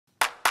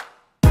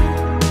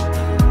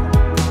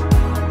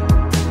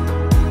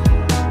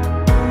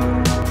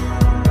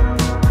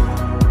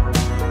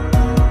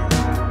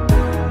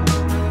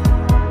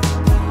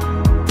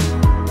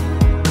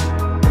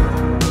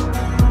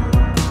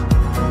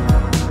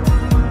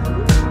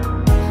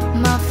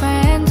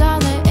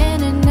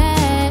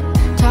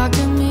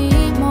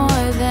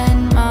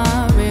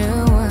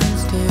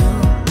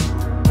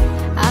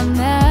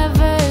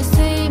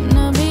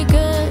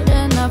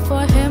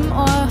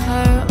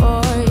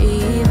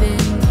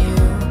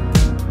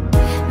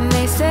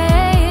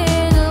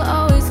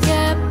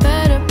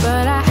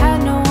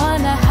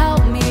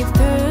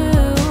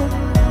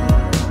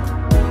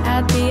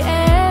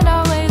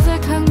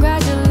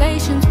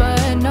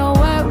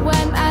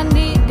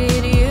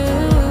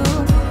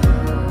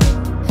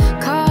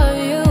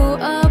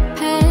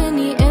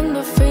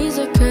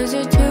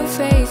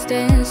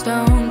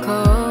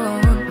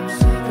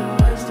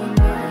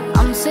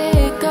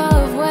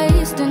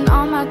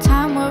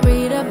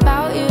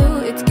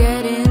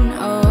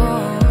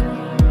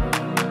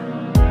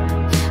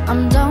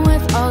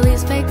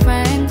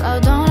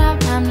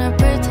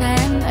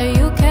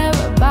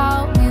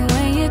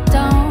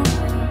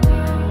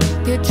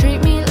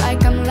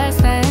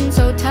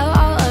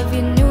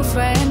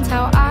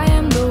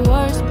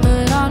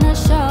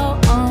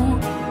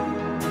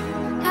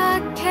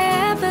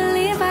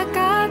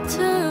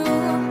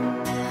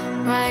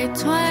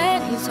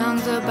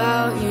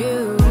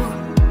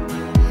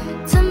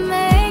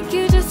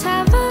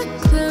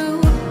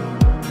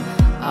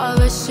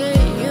shit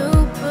you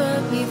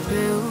put me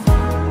through.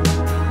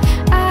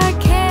 I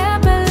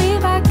can't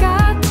believe I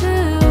got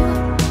to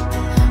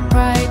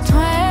write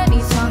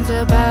 20 songs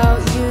about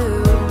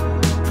you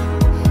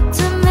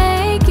to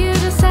make you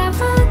just have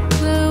a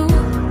clue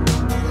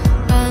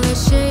all the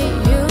shit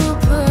you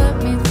put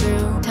me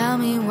through. Tell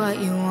me what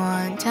you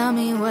want, tell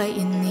me what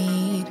you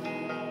need.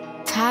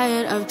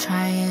 Tired of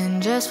trying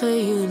just for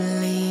you to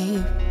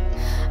leave.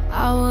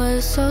 I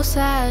was so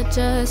sad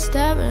just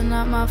staring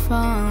at my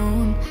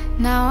phone.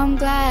 Now I'm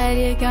glad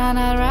you're gone,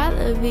 I'd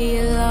rather be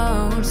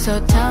alone.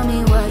 So tell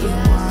me what you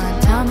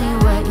want, tell me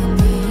what you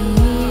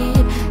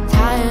need.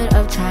 Tired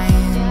of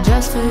trying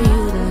just for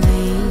you to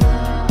leave.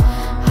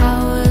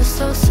 I was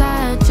so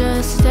sad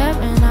just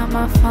staring at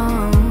my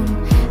phone.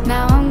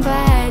 Now I'm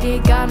glad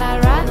you're gone,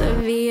 I'd rather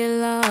be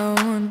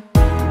alone.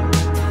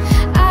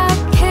 I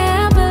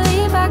can't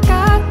believe I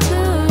got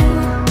to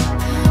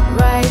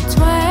write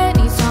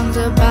 20 songs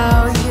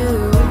about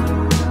you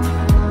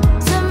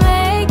to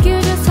make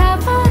you just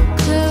have a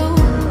clue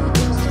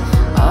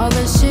all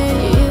the shit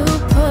you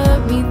put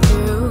me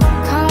through.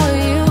 Call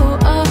you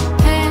a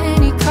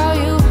penny, call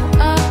you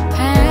a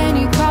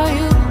penny, call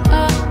you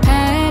a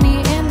penny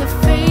in the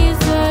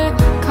freezer.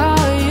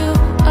 Call you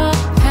a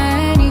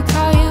penny,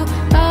 call you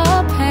a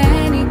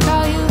penny,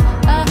 call you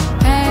a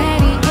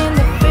penny in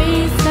the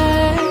freezer.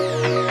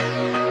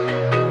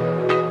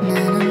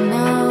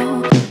 No.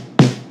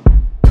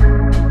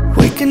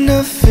 Waking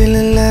up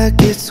feeling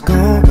like it's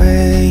gon'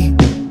 rain.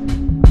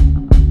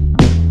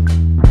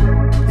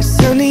 It's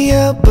sunny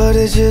out but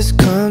it just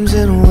comes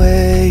in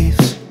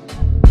waves.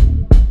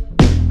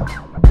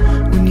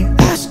 When you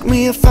ask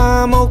me if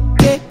I'm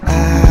okay,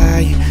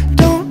 I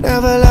don't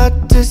have a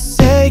lot to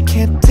say.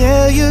 Can't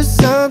tell you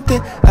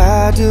something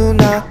I do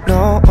not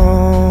know.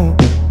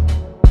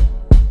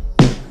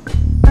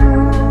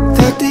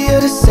 Thought the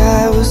other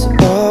side was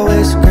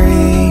always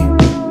green.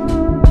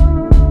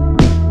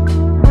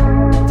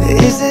 There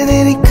isn't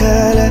any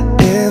color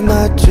in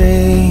my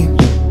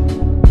dreams.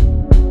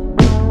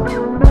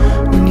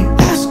 When you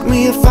ask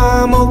me if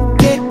I'm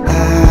okay,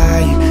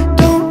 I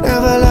don't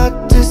have a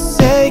lot to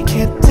say.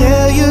 Can't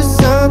tell you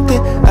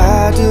something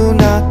I do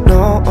not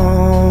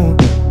know.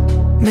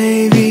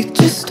 Maybe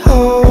just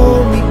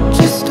hold me,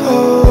 just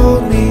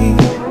hold me.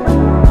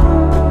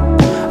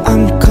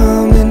 I'm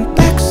coming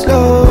back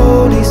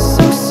slowly,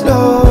 so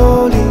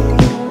slowly.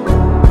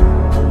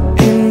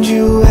 And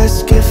you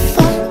ask if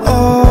I'm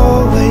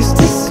always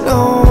this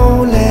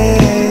lonely.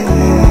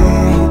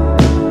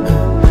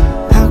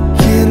 How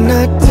can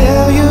I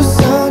tell you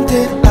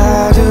something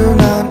I do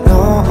not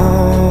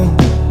know?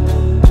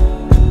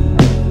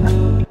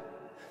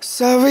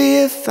 Sorry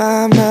if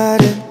I'm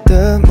not in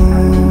the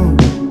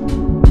mood.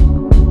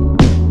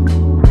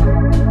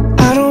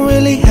 I don't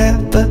really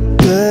have a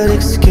good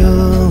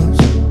excuse.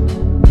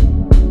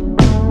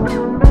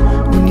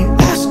 When you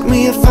ask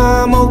me if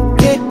I'm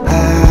okay,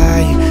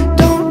 I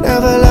don't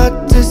have a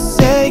lot to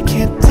say.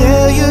 Can't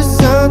tell you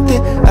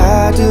something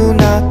I do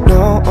not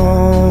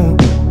know.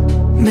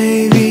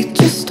 Maybe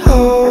just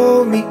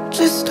hold me,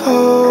 just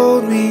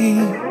hold me.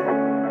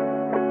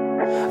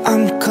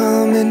 I'm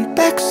coming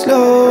back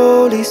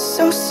slowly,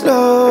 so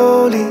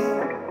slowly.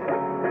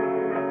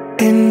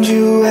 And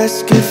you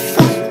ask if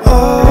I'm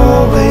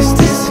always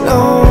this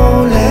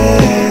lonely.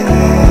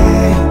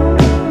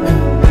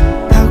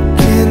 How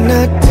can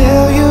I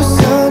tell you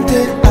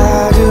something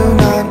I do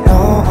not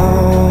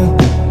know?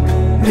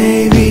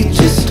 Maybe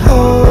just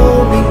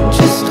hold me,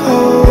 just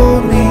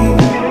hold me.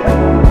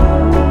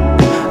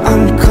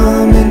 I'm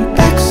coming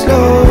back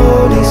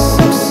slowly,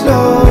 so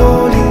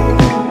slowly.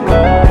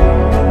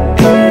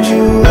 And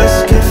you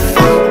ask if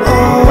I'm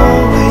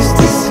always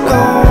this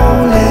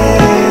lonely.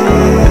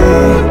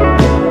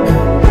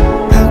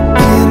 How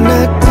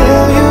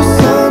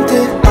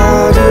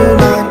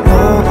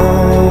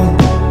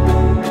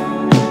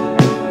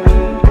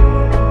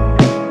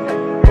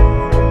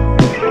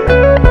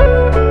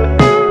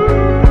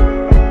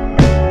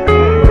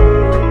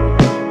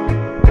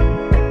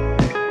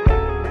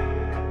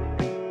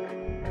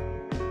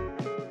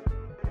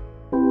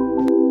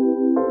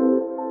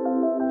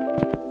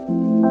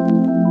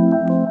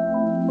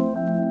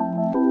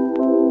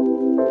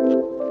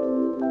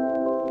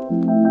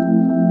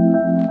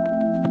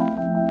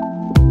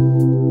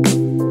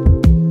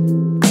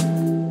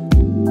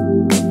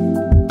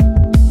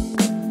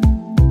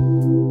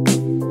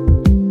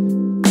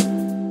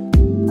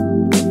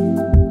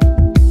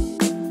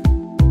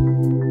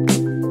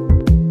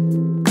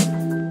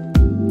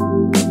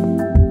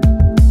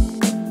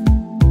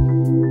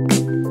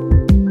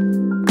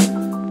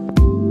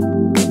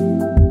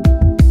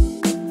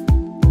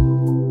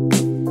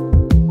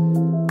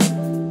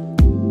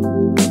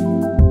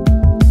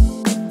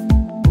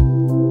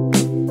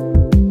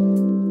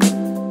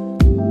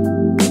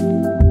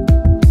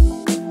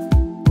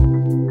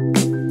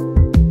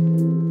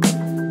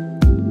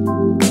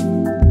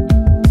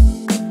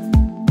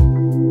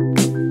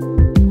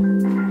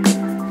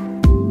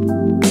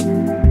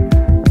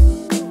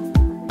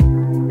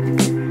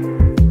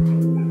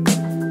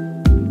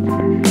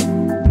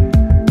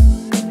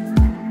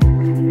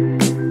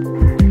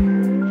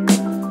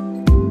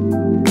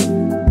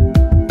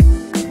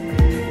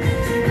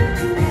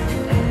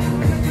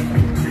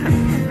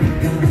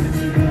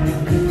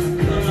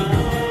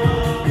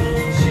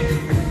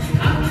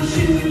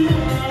you.